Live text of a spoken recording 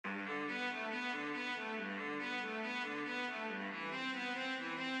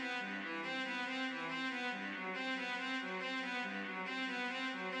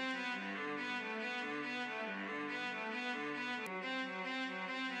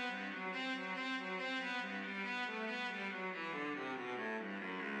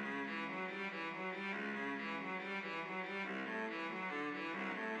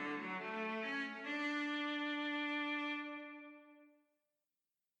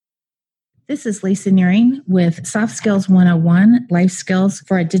This is Lisa Nearing with Soft Skills 101, Life Skills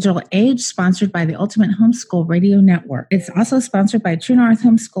for a Digital Age, sponsored by the Ultimate Homeschool Radio Network. It's also sponsored by True North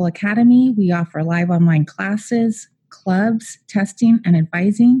Homeschool Academy. We offer live online classes, clubs, testing, and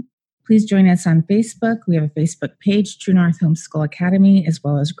advising. Please join us on Facebook. We have a Facebook page, True North Homeschool Academy, as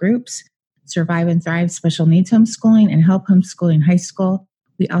well as groups, Survive and Thrive Special Needs Homeschooling and Help Homeschooling High School.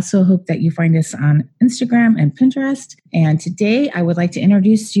 We also hope that you find us on Instagram and Pinterest. And today I would like to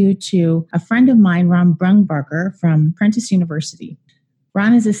introduce you to a friend of mine, Ron Brungbarger from Prentice University.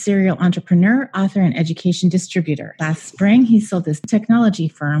 Ron is a serial entrepreneur, author, and education distributor. Last spring, he sold his technology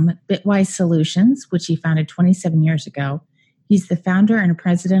firm, Bitwise Solutions, which he founded 27 years ago. He's the founder and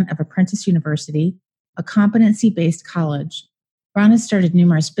president of Apprentice University, a competency-based college. Ron has started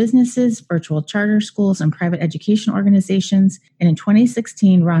numerous businesses, virtual charter schools, and private education organizations. And in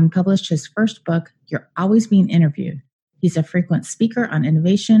 2016, Ron published his first book, You're Always Being Interviewed. He's a frequent speaker on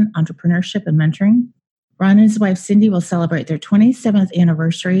innovation, entrepreneurship, and mentoring. Ron and his wife, Cindy, will celebrate their 27th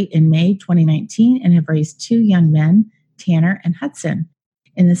anniversary in May 2019 and have raised two young men, Tanner and Hudson.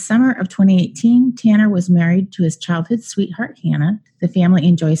 In the summer of 2018, Tanner was married to his childhood sweetheart, Hannah. The family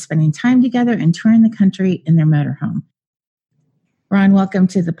enjoys spending time together and touring the country in their motorhome. Ron, welcome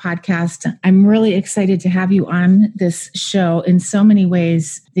to the podcast. I'm really excited to have you on this show in so many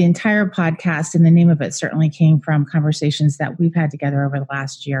ways. The entire podcast and the name of it certainly came from conversations that we've had together over the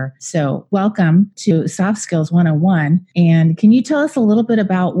last year. So welcome to Soft Skills 101. And can you tell us a little bit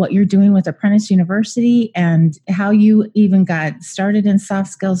about what you're doing with Apprentice University and how you even got started in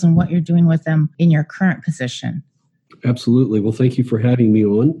soft skills and what you're doing with them in your current position? Absolutely. Well, thank you for having me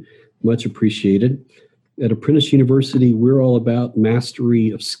on. Much appreciated. At Apprentice University, we're all about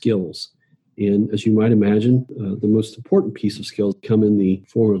mastery of skills. And as you might imagine, the most important piece of skills come in the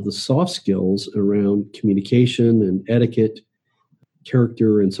form of the soft skills around communication and etiquette,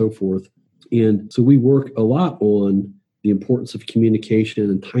 character, and so forth. And so we work a lot on the importance of communication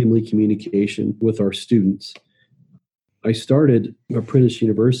and timely communication with our students. I started Apprentice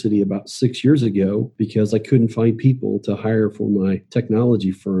University about 6 years ago because I couldn't find people to hire for my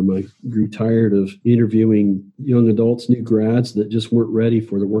technology firm. I grew tired of interviewing young adults, new grads that just weren't ready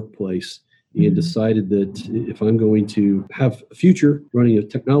for the workplace, and decided that if I'm going to have a future running a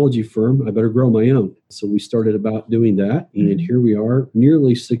technology firm, I better grow my own. So we started about doing that, and here we are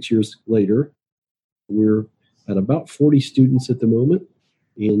nearly 6 years later. We're at about 40 students at the moment,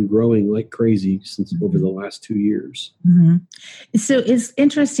 and growing like crazy since over the last 2 years. So it's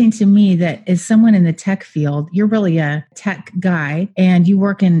interesting to me that as someone in the tech field, you're really a tech guy and you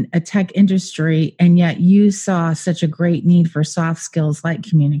work in a tech industry, and yet you saw such a great need for soft skills like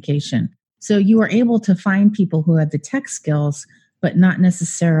communication. So you were able to find people who had the tech skills, but not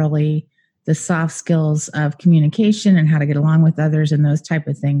necessarily the soft skills of communication and how to get along with others and those type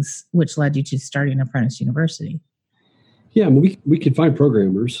of things, which led you to starting Apprentice University. Yeah, I mean, we could find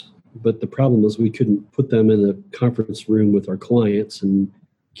programmers, but the problem was we couldn't put them in a conference room with our clients and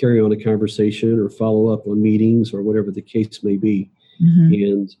carry on a conversation or follow up on meetings or whatever the case may be.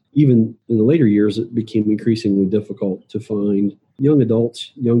 And even in the later years, it became increasingly difficult to find young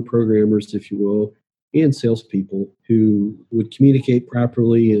adults, young programmers, if you will, and salespeople who would communicate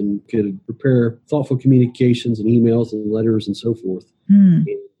properly and could prepare thoughtful communications and emails and letters and so forth. And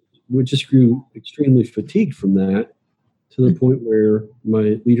we just grew extremely fatigued from that, to the point where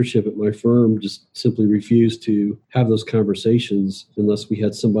my leadership at my firm just simply refused to have those conversations unless we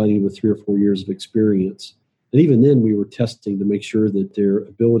had somebody with 3 or 4 years of experience. And even then, we were testing to make sure that their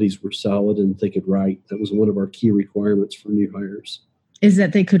abilities were solid and they could write. That was one of our key requirements for new hires. Is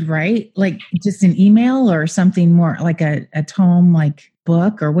that they could write, like just an email or something more like a tome, like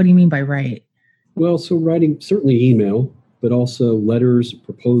book? Or what do you mean by write? Well, so writing, certainly email, but also letters,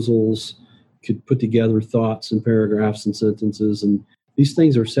 proposals, could put together thoughts and paragraphs and sentences. And these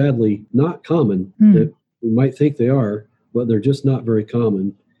things are sadly not common. That we might think they are, but they're just not very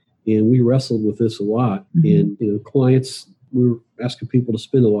common. And we wrestled with this a lot. And clients, we were asking people to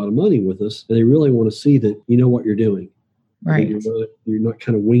spend a lot of money with us, and they really want to see that you know what you're doing. Right. You're not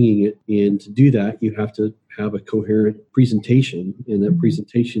kind of winging it. And to do that, you have to have a coherent presentation. And that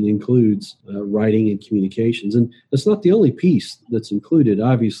presentation includes writing and communications. And that's not the only piece that's included,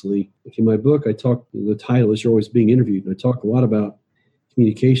 obviously. Like in my book, the title is You're Always Being Interviewed. And I talk a lot about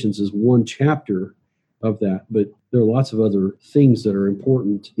communications as one chapter of that. But there are lots of other things that are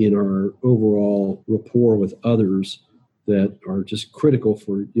important in our overall rapport with others that are just critical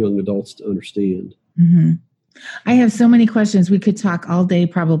for young adults to understand. I have so many questions. We could talk all day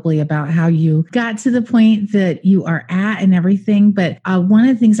probably about how you got to the point that you are at and everything. But one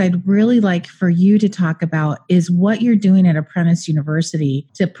of the things I'd really like for you to talk about is what you're doing at Apprentice University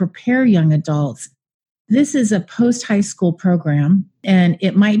to prepare young adults. This is a post-high school program, and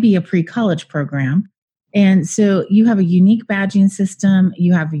it might be a pre-college program. And so you have a unique badging system.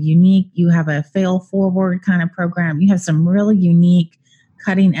 You have a fail forward kind of program. You have some really unique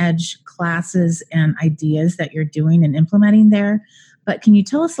cutting edge classes and ideas that you're doing and implementing there. But can you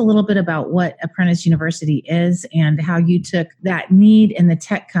tell us a little bit about what Apprentice University is and how you took that need in the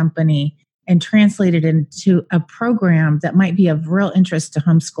tech company and translated it into a program that might be of real interest to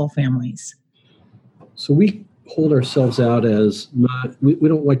homeschool families? So we hold ourselves out as we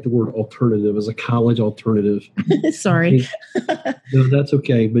don't like the word alternative, as a college alternative. Sorry. No, that's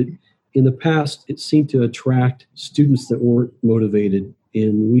okay. But in the past, it seemed to attract students that weren't motivated.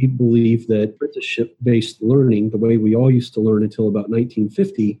 And we believe that apprenticeship-based learning, the way we all used to learn until about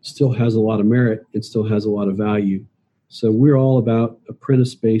 1950, still has a lot of merit and still has a lot of value. So we're all about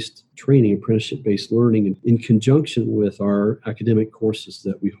apprentice-based training, apprenticeship-based learning in conjunction with our academic courses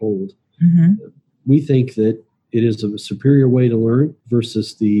that we hold. Mm-hmm. We think that it is a superior way to learn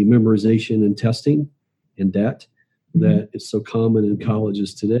versus the memorization and testing and debt that is so common in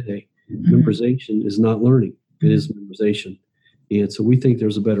colleges today. Mm-hmm. Memorization is not learning. It is memorization. And so we think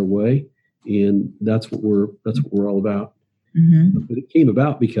there's a better way, and that's what we're all about. Mm-hmm. But it came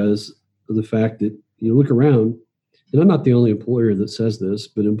about because of the fact that you look around, and I'm not the only employer that says this,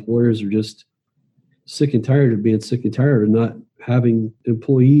 but employers are just sick and tired of being sick and tired of not having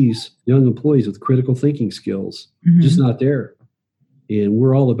young employees with critical thinking skills, just not there. And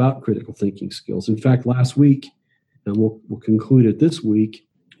we're all about critical thinking skills. In fact, last week, and we'll conclude it this week,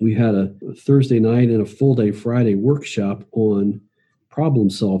 we had a Thursday night and a full day Friday workshop on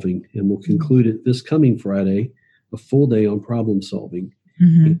problem solving, and we'll conclude it this coming Friday, a full day on problem solving.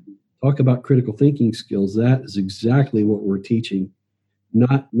 Mm-hmm. Talk about critical thinking skills. That is exactly what we're teaching,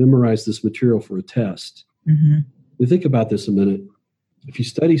 not memorize this material for a test. Mm-hmm. You think about this a minute. If you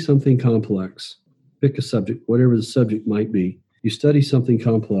study something complex, pick a subject, whatever the subject might be, you study something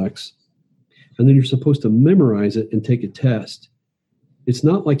complex, and then you're supposed to memorize it and take a test. It's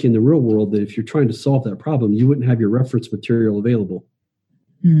not like in the real world that if you're trying to solve that problem, you wouldn't have your reference material available.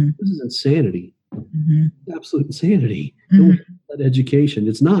 Mm-hmm. This is insanity. Mm-hmm. Absolute insanity. Mm-hmm. That education.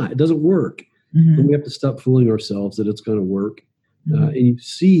 It's not. It doesn't work. Mm-hmm. And we have to stop fooling ourselves that it's going to work. Mm-hmm. And you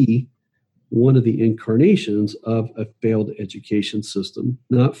see one of the incarnations of a failed education system,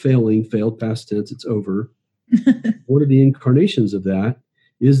 not failed past tense, it's over. One of the incarnations of that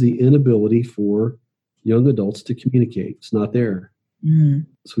is the inability for young adults to communicate. It's not there. Mm-hmm.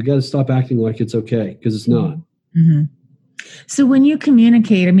 So we got to stop acting like it's okay, because it's not. Mm-hmm. So when you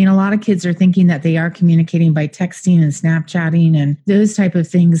communicate, I mean, a lot of kids are thinking that they are communicating by texting and Snapchatting and those type of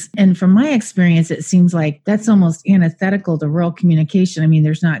things. And from my experience, it seems like that's almost antithetical to real communication. I mean,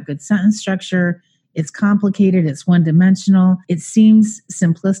 there's not good sentence structure. It's complicated. It's one-dimensional. It seems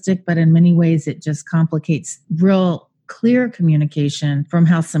simplistic, but in many ways, it just complicates real clear communication from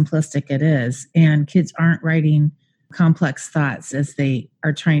how simplistic it is. And kids aren't writing complex thoughts as they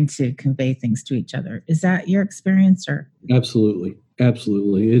are trying to convey things to each other. Is that your experience? Or Absolutely.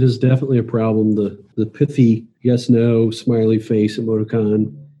 It is definitely a problem. The pithy yes, no, smiley face,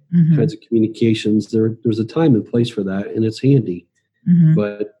 emoticon kinds of communications. There's a time and place for that, and it's handy. Mm-hmm.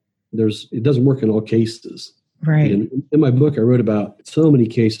 But it doesn't work in all cases. Right. And in my book, I wrote about so many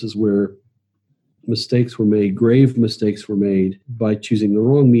cases where mistakes were made, grave mistakes were made by choosing the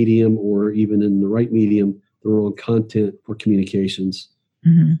wrong medium, or even in the right medium, the wrong content for communications.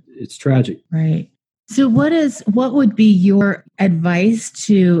 Mm-hmm. It's tragic. Right. So what would be your advice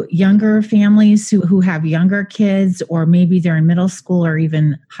to younger families who have younger kids, or maybe they're in middle school or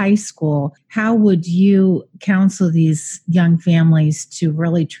even high school? How would you counsel these young families to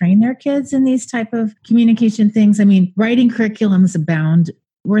really train their kids in these type of communication things? I mean, writing curriculums abound.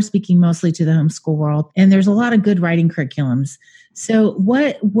 We're speaking mostly to the homeschool world, and there's a lot of good writing curriculums. So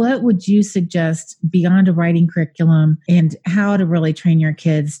what would you suggest beyond a writing curriculum, and how to really train your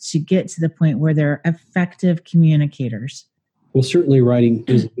kids to get to the point where they're effective communicators? Well, certainly writing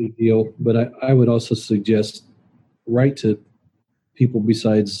is a big deal, but I would also suggest write to people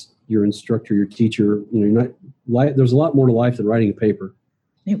besides your instructor, your teacher. There's a lot more to life than writing a paper.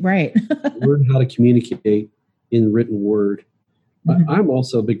 Right. Learn how to communicate in written word. Mm-hmm. I'm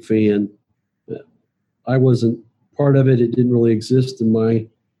also a big fan. I wasn't part of it. It didn't really exist in my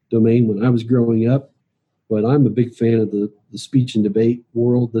domain when I was growing up, but I'm a big fan of the speech and debate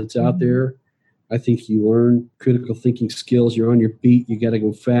world that's out there. I think you learn critical thinking skills. You're on your feet. You got to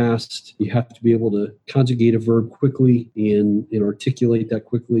go fast. You have to be able to conjugate a verb quickly and articulate that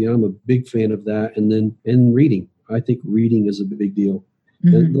quickly. I'm a big fan of that. And reading. I think reading is a big deal.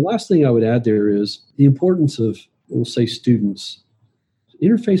 Mm-hmm. And the last thing I would add there is the importance of, we'll say, students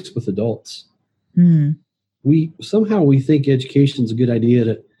interface with adults. Mm-hmm. We think education is a good idea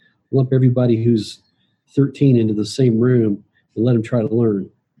to lump everybody who's 13 into the same room and let them try to learn.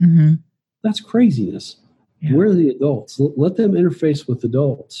 Mm-hmm. That's craziness. Yeah. Where are the adults? Let them interface with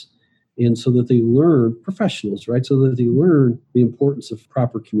adults, and so that they learn, professionals, right? So that they learn the importance of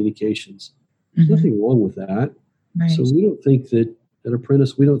proper communications. There's nothing wrong with that. Right. So we don't think that at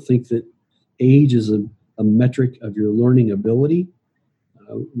Apprentice, we don't think that age is a metric of your learning ability.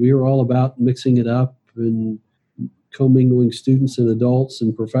 We are all about mixing it up and commingling students and adults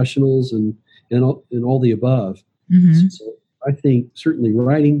and professionals and all the above. Mm-hmm. So I think certainly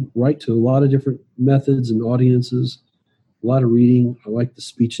write to a lot of different methods and audiences, a lot of reading. I like the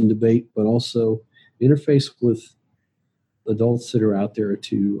speech and debate, but also interface with adults that are out there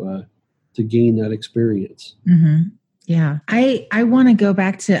to gain that experience. Mm-hmm. Yeah. I want to go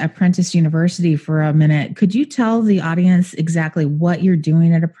back to Apprentice University for a minute. Could you tell the audience exactly what you're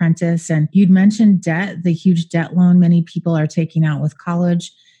doing at Apprentice? And you'd mentioned debt, the huge debt loan many people are taking out with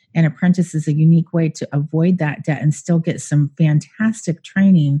college. And Apprentice is a unique way to avoid that debt and still get some fantastic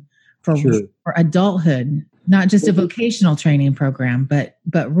training for adulthood, not just a vocational training program, but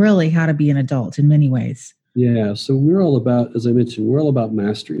really how to be an adult in many ways. Yeah. So we're all about, as I mentioned, we're all about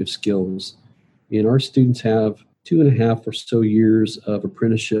mastery of skills. And our students have 2.5 or so years of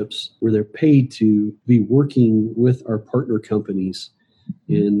apprenticeships where they're paid to be working with our partner companies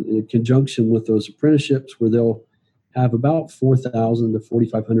in conjunction with those apprenticeships, where they'll have about 4,000 to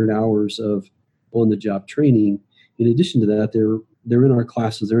 4,500 hours of on-the-job training. In addition to that, they're in our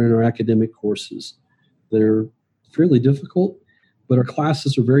classes, they're in our academic courses. They're fairly difficult, but our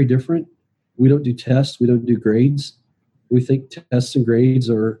classes are very different. We don't do tests, we don't do grades. We think tests and grades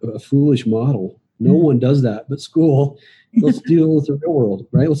are a foolish model. No one does that but school. Let's deal with the real world,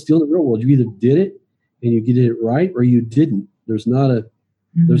 right? Let's deal with the real world. You either did it and you did it right, or you didn't. There's not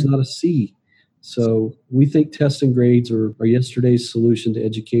a C. So we think tests and grades are yesterday's solution to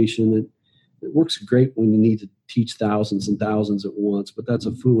education. It works great when you need to teach thousands and thousands at once, but that's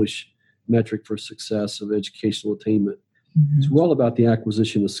a foolish metric for success of educational attainment. Mm-hmm. So we're all about the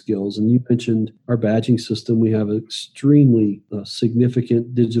acquisition of skills. And you mentioned our badging system. We have an extremely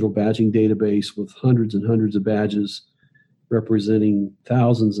significant digital badging database with hundreds and hundreds of badges representing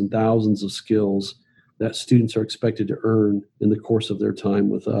thousands and thousands of skills that students are expected to earn in the course of their time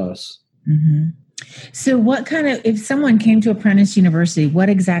with us. Mm-hmm. So if someone came to Apprentice University, what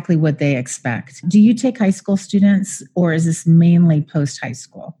exactly would they expect? Do you take high school students, or is this mainly post-high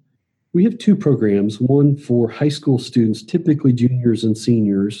school? We have two programs, one for high school students, typically juniors and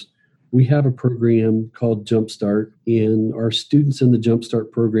seniors. We have a program called Jumpstart, and our students in the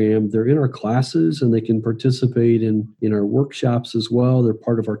Jumpstart program, they're in our classes and they can participate in our workshops as well. They're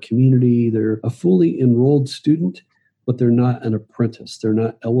part of our community. They're a fully enrolled student, but they're not an apprentice. They're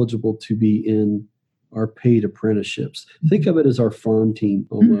not eligible to be in our paid apprenticeships. Think of it as our farm team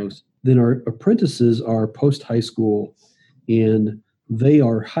almost. Then our apprentices are post-high school, and they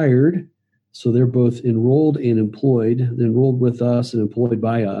are hired. So they're both enrolled and employed, enrolled with us and employed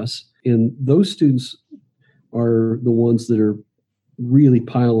by us. And those students are the ones that are really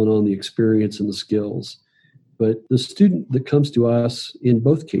piling on the experience and the skills. But the student that comes to us in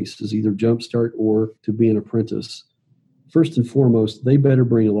both cases, either Jumpstart or to be an apprentice, first and foremost, they better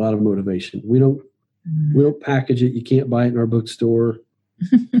bring a lot of motivation. We don't package it. You can't buy it in our bookstore.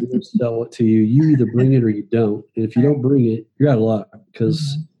 We don't sell it to you. You either bring it or you don't. And if you don't bring it, you're out of luck,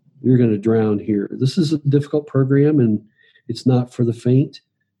 because you're going to drown here. This is a difficult program, and it's not for the faint.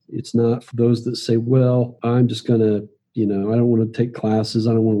 It's not for those that say, well, I'm just going to, I don't want to take classes.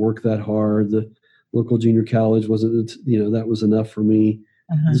 I don't want to work that hard. The local junior college wasn't, that was enough for me.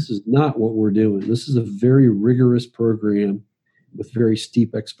 This is not what we're doing. This is a very rigorous program with very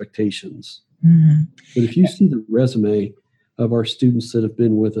steep expectations. Mm-hmm. But if you see the resume of our students that have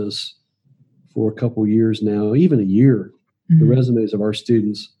been with us for a couple years now, even a year, the resumes of our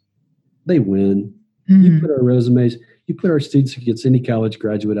students, they win. You put our students against any college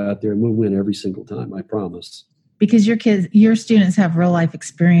graduate out there, and we'll win every single time, I promise. Because your students have real life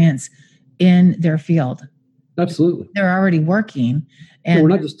experience in their field. Absolutely. They're already working. And we're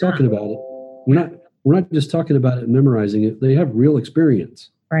not just talking about it. We're not just talking about it and memorizing it. They have real experience.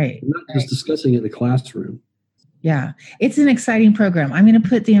 Right. We're not just discussing it in the classroom. Yeah, it's an exciting program. I'm going to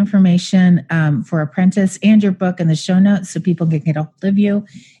put the information for Apprentice and your book in the show notes so people can get a hold of you.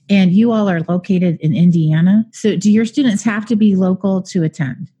 And you all are located in Indiana. So do your students have to be local to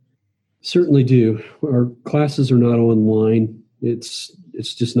attend? Certainly do. Our classes are not online. It's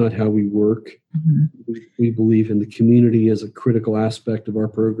just not how we work. Mm-hmm. We believe in the community as a critical aspect of our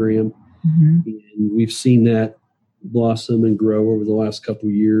program. Mm-hmm. And we've seen that blossom and grow over the last couple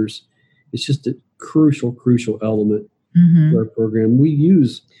of years. It's just a crucial element to our program. You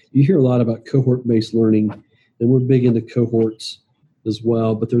hear a lot about cohort-based learning, and we're big into cohorts as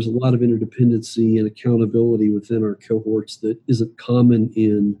well, but there's a lot of interdependency and accountability within our cohorts that isn't common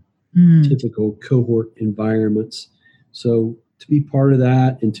in typical cohort environments. So to be part of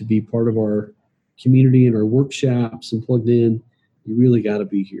that and to be part of our community and our workshops and plugged in, you really got to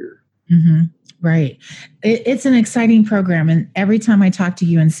be here. Mm-hmm. Right. It's an exciting program. And every time I talk to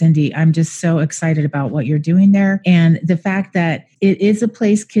you and Cindy, I'm just so excited about what you're doing there. And the fact that it is a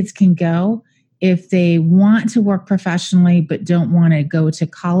place kids can go if they want to work professionally, but don't want to go to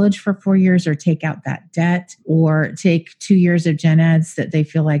college for 4 years or take out that debt or take 2 years of gen eds that they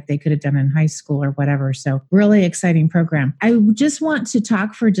feel like they could have done in high school or whatever. So really exciting program. I just want to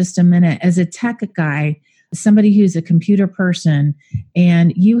talk for just a minute as a tech guy, somebody who's a computer person,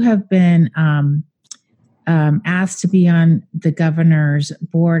 and you have been asked to be on the governor's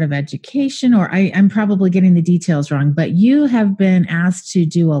board of education, or I'm probably getting the details wrong, but you have been asked to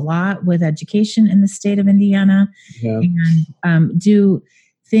do a lot with education in the state of Indiana and do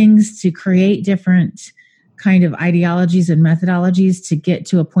things to create different kind of ideologies and methodologies to get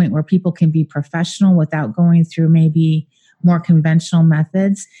to a point where people can be professional without going through maybe more conventional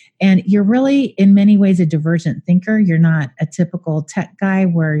methods. And you're really, in many ways, a divergent thinker. You're not a typical tech guy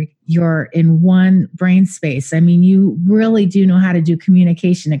where you're in one brain space. I mean, you really do know how to do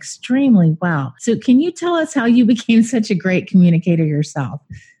communication extremely well. So can you tell us how you became such a great communicator yourself?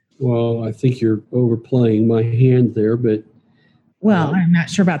 Well, I think you're overplaying my hand there, but... Well, I'm not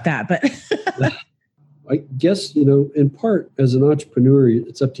sure about that, but... I guess, in part, as an entrepreneur,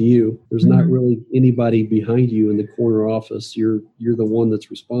 it's up to you. There's not really anybody behind you in the corner office. You're the one that's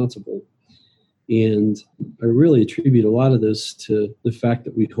responsible. And I really attribute a lot of this to the fact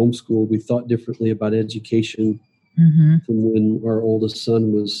that we homeschooled. We thought differently about education from when our oldest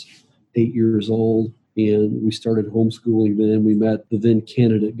son was 8 years old. And we started homeschooling then. We met the then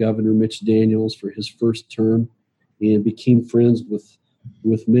candidate governor, Mitch Daniels, for his first term and became friends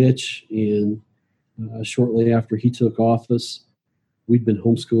with Mitch. And shortly after he took office, we'd been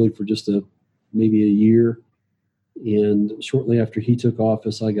homeschooling for just maybe a year. And shortly after he took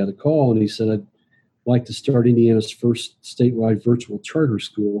office, I got a call and he said, I'd like to start Indiana's first statewide virtual charter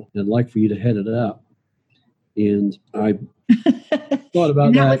school. And I'd like for you to head it up. And I thought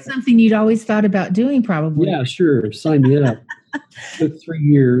about that. That was something you'd always thought about doing, probably. Yeah, sure. Sign me up. It took 3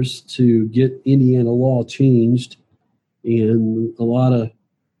 years to get Indiana law changed, and a lot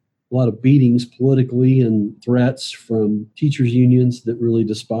of beatings politically and threats from teachers' unions that really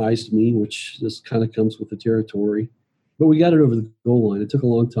despised me, which this kind of comes with the territory. But we got it over the goal line. It took a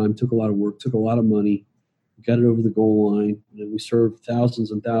long time, took a lot of work, took a lot of money. We got it over the goal line, and we served thousands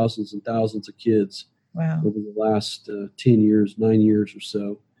and thousands and thousands of kids over the last 10 years, 9 years or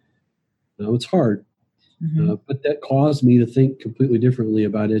so. It's hard. But that caused me to think completely differently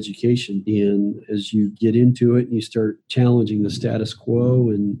about education. And as you get into it and you start challenging the status quo,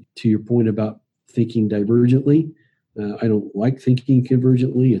 and to your point about thinking divergently, I don't like thinking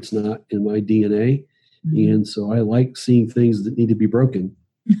convergently. It's not in my DNA. And so I like seeing things that need to be broken,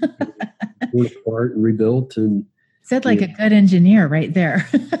 torn apart and rebuilt. And said like a good engineer right there.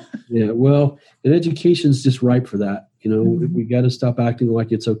 Yeah, well, and education's just ripe for that. We got to stop acting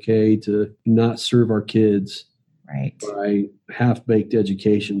like it's okay to not serve our kids by half-baked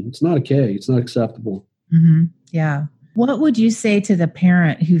education. It's not okay. It's not acceptable. Yeah. What would you say to the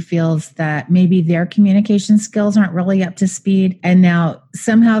parent who feels that maybe their communication skills aren't really up to speed, and now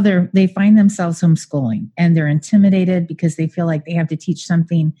somehow they find themselves homeschooling and they're intimidated because they feel like they have to teach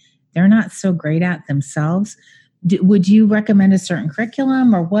something they're not so great at themselves? Would you recommend a certain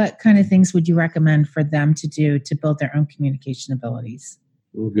curriculum, or what kind of things would you recommend for them to do to build their own communication abilities?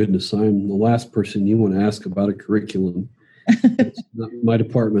 Oh, goodness. I'm the last person you want to ask about a curriculum. That's not my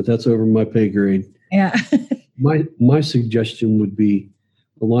department. That's over my pay grade. Yeah. My suggestion would be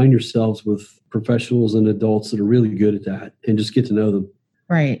align yourselves with professionals and adults that are really good at that, and just get to know them.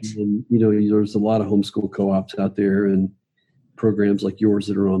 Right. And, there's a lot of homeschool co-ops out there and programs like yours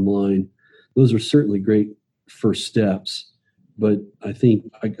that are online. Those are certainly great first steps. But I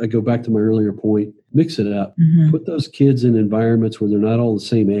think I go back to my earlier point, mix it up. Put those kids in environments where they're not all the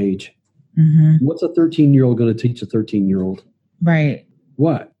same age. What's a 13-year-old going to teach a 13-year-old? Right.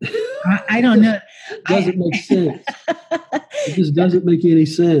 What? I don't know. It doesn't make sense. It just doesn't make any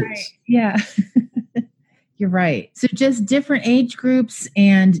sense. Right. Yeah. You're right. So just different age groups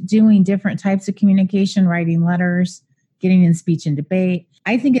and doing different types of communication, writing letters, getting in speech and debate.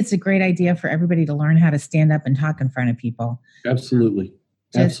 I think it's a great idea for everybody to learn how to stand up and talk in front of people. Absolutely.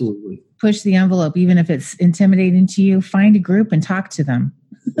 Absolutely. Push the envelope, even if it's intimidating to you. Find a group and talk to them.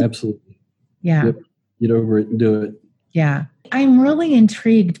 Absolutely. Yeah. Yep. Get over it and do it. Yeah. I'm really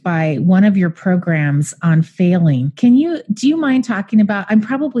intrigued by one of your programs on failing. Do you mind talking about, I'm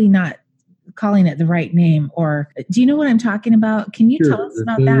probably not calling it the right name, or do you know what I'm talking about? Can you tell us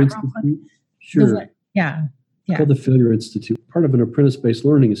about that real quick? Sure. Yeah. It's called the Failure Institute. Part of an apprentice-based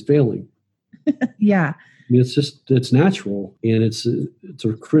learning is failing. Yeah. I mean, it's natural, and it's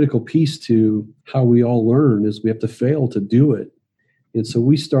a critical piece to how we all learn is we have to fail to do it. And so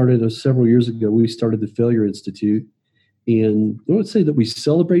we started several years ago, we started the Failure Institute. And I would say that we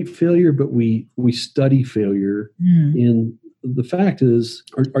celebrate failure, but we study failure. And the fact is,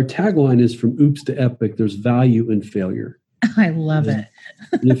 our tagline is from oops to epic, there's value in failure. I love it.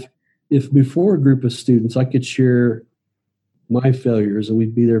 if before a group of students, I could share my failures, and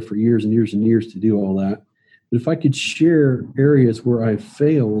we'd be there for years and years and years to do all that. But if I could share areas where I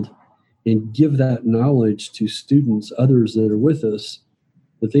failed and give that knowledge to students, others that are with us,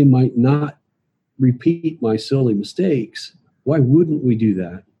 that they might not repeat my silly mistakes, why wouldn't we do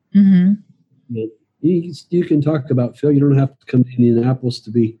that? You can talk about failure. You don't have to come to Indianapolis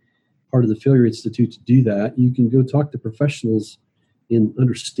to be part of the Failure Institute to do that. You can go talk to professionals and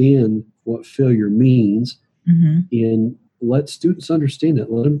understand what failure means, and let students understand it.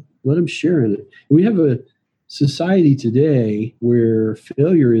 Let them share in it. We have a society today where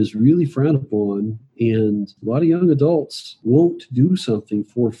failure is really frowned upon, and a lot of young adults won't do something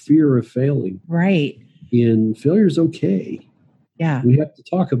for fear of failing. Right. And failure is okay. Yeah. We have to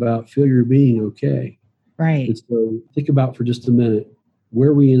talk about failure being okay. Right. And so think about for just a minute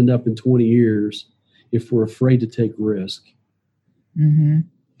where we end up in 20 years if we're afraid to take risk.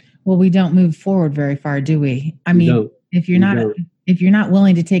 Well, we don't move forward very far, do we? I mean, if you're not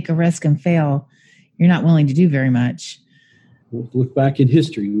willing to take a risk and fail, you're not willing to do very much. Look back in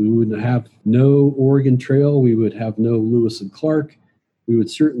history. We would have no Oregon Trail. We would have no Lewis and Clark. We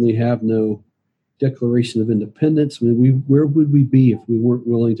would certainly have no Declaration of Independence. I mean, where would we be if we weren't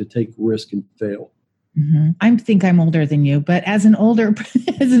willing to take risk and fail? I think I'm older than you, but as an older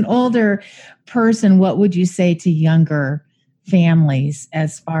person, what would you say to younger families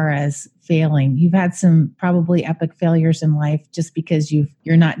as far as failing? You've had some probably epic failures in life just because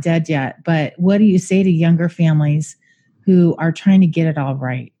you're not dead yet. But what do you say to younger families who are trying to get it all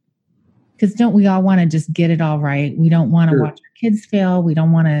right? Because don't we all want to just get it all right? We don't want to watch our kids fail. We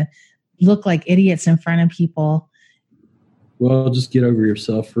don't want to look like idiots in front of people. Well, just get over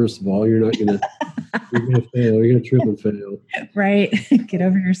yourself. First of all, you're not going to you're going to fail. You're going to trip and fail. Right. Get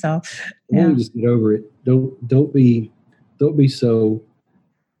over yourself. Yeah. Just get over it. Don't be so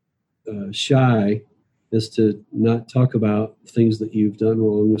shy as to not talk about things that you've done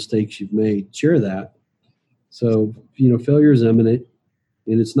wrong, mistakes you've made. Share that. So, failure is imminent,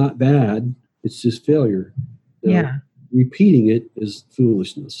 and it's not bad. It's just failure. Now, repeating it is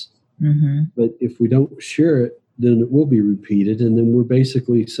foolishness. But if we don't share it, then it will be repeated, and then we're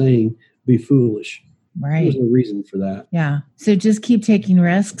basically saying, be foolish. Right. There's no reason for that. Yeah. So just keep taking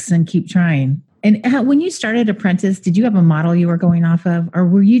risks and keep trying. And when you started Apprentice, did you have a model you were going off of, or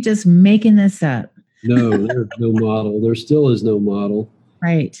were you just making this up? No, there's no model. There still is no model.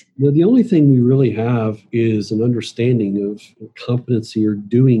 Right. The only thing we really have is an understanding of competency or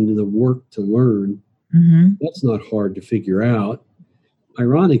doing the work to learn. That's not hard to figure out.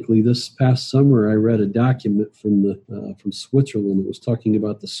 Ironically, this past summer, I read a document from Switzerland that was talking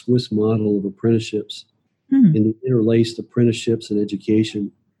about the Swiss model of apprenticeships and the interlaced apprenticeships and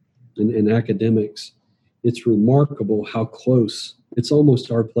education and academics. It's remarkable how close. It's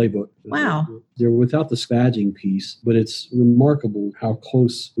almost our playbook. Wow. They're without the badging piece, but it's remarkable how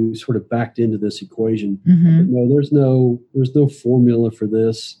close we sort of backed into this equation. No, there's no formula for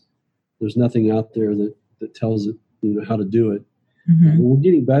this. There's nothing out there that tells it how to do it. We're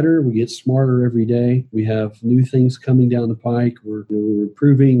getting better. We get smarter every day. We have new things coming down the pike. We're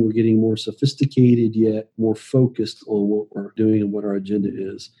improving. We're getting more sophisticated, yet more focused on what we're doing and what our agenda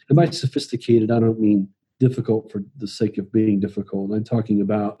is. And by sophisticated, I don't mean difficult for the sake of being difficult. I'm talking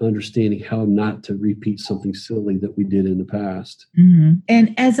about understanding how not to repeat something silly that we did in the past. Mm-hmm.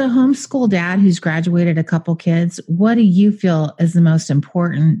 And as a homeschool dad who's graduated a couple kids, what do you feel is the most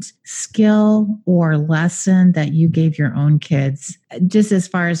important skill or lesson that you gave your own kids, just as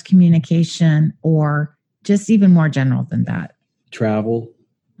far as communication or just even more general than that? Travel.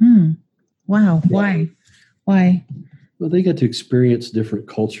 Wow. Yeah. Why? Well, they get to experience different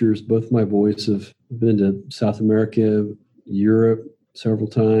cultures. Both my boys have been to South America, Europe several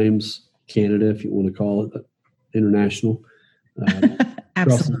times, Canada, if you want to call it international.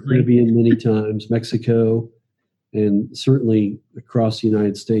 Across the Caribbean many times, Mexico, and certainly across the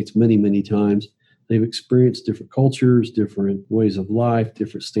United States many, many times. They've experienced different cultures, different ways of life,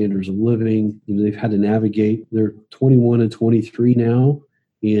 different standards of living. They've had to navigate. They're 21 and 23 now,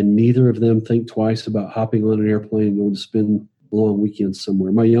 and neither of them think twice about hopping on an airplane and going to spend a long weekend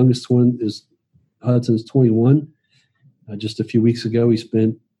somewhere. My youngest one is Hudson's 21. Just a few weeks ago, he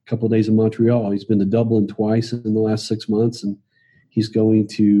spent a couple of days in Montreal. He's been to Dublin twice in the last 6 months, and he's going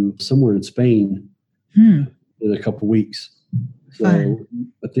to somewhere in Spain in a couple of weeks. So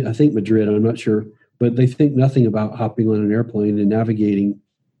I think Madrid, I'm not sure. But they think nothing about hopping on an airplane and navigating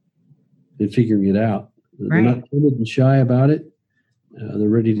and figuring it out. They're not timid and shy about it. They're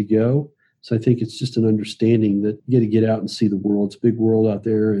ready to go. So I think it's just an understanding that you got to get out and see the world. It's a big world out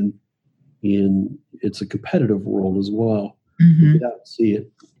there, and it's a competitive world as well. Mm-hmm. Get out and see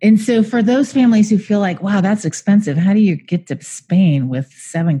it. And so for those families who feel like, wow, that's expensive, how do you get to Spain with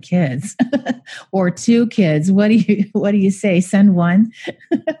 7 kids or 2 kids? What do you say? Send one?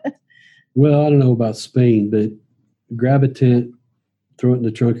 Well, I don't know about Spain, but grab a tent, throw it in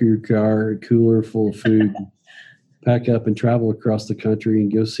the trunk of your car, a cooler full of food, pack up and travel across the country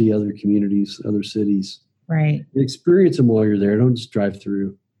and go see other communities, other cities. Right. And experience them while you're there. Don't just drive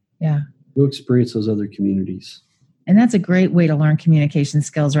through. Yeah. Go experience those other communities. And that's a great way to learn communication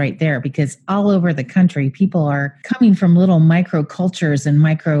skills right there, because all over the country, people are coming from little micro cultures and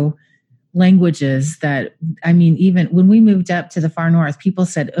micro languages that, I mean, even when we moved up to the far north, people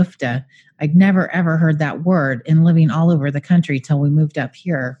said ufta. I'd never, ever heard that word in living all over the country till we moved up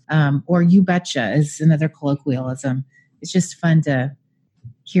here. Or you betcha is another colloquialism. It's just fun to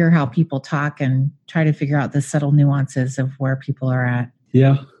hear how people talk and try to figure out the subtle nuances of where people are at.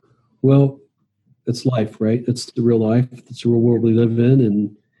 Yeah. Well, it's life, right? It's the real life. It's the real world we live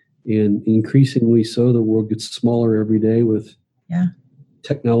in. And increasingly so, the world gets smaller every day with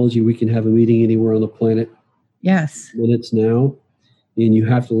technology. We can have a meeting anywhere on the planet. Yes. Minutes now. And you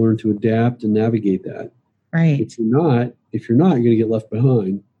have to learn to adapt and navigate that. Right. If you're not, you're going to get left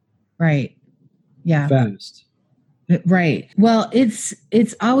behind. Right. Yeah. Fast. Right. Well, it's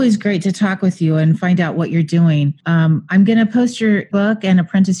always great to talk with you and find out what you're doing. I'm going to post your book and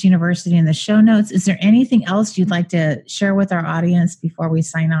Apprentice University in the show notes. Is there anything else you'd like to share with our audience before we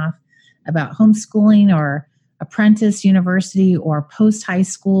sign off about homeschooling or Apprentice University or post-high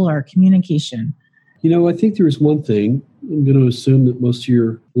school or communication? I think there is one thing. I'm going to assume that most of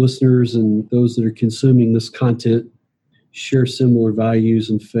your listeners and those that are consuming this content share similar values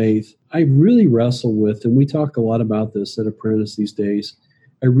and faith. I really wrestle with, and we talk a lot about this at Apprentice these days,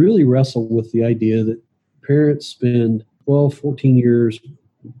 I really wrestle with the idea that parents spend 12, 14 years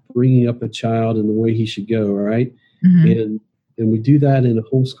bringing up a child in the way he should go, right? Mm-hmm. And we do that in a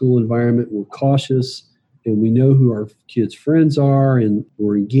homeschool environment. We're cautious, and we know who our kids' friends are, and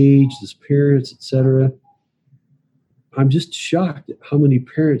we're engaged as parents, etc. I'm just shocked at how many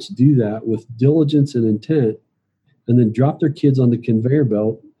parents do that with diligence and intent and then drop their kids on the conveyor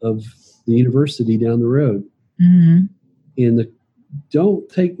belt of the university down the road. Mm-hmm. And don't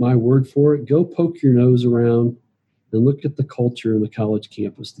take my word for it. Go poke your nose around and look at the culture in the college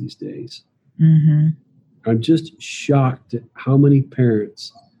campus these days. Mm-hmm. I'm just shocked at how many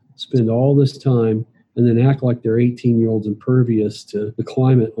parents spend all this time and then act like they're 18-year-olds impervious to the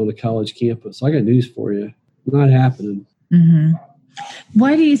climate on a college campus. I got news for you. Not happening. Mm-hmm.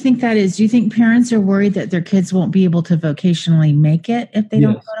 Why do you think that is? Do you think parents are worried that their kids won't be able to vocationally make it if they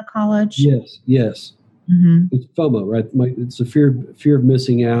don't go to college? Yes. Mm-hmm. It's FOMO, right? It's a fear of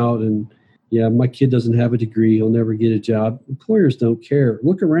missing out. And my kid doesn't have a degree. He'll never get a job. Employers don't care.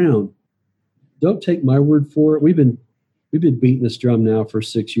 Look around. Don't take my word for it. We've been beating this drum now for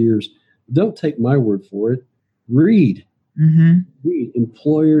 6 years. Don't take my word for it. Read. Mm-hmm. Read.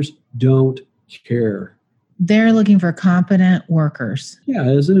 Employers don't care. They're looking for competent workers. Yeah,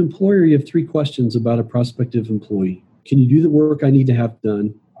 as an employer, you have 3 questions about a prospective employee. Can you do the work I need to have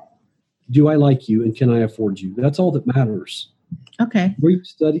done? Do I like you, and can I afford you? That's all that matters. Okay. Where you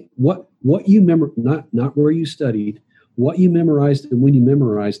study, what you not where you studied, what you memorized and when you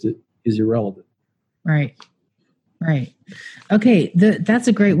memorized it is irrelevant. Right. Right. Okay. That's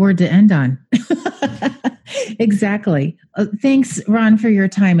a great word to end on. Exactly. Thanks, Ron, for your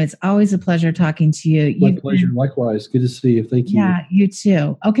time. It's always a pleasure talking to you. My pleasure. Likewise. Good to see you. Thank you. Yeah, you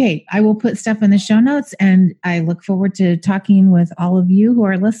too. Okay. I will put stuff in the show notes, and I look forward to talking with all of you who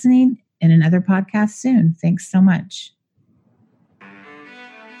are listening in another podcast soon. Thanks so much.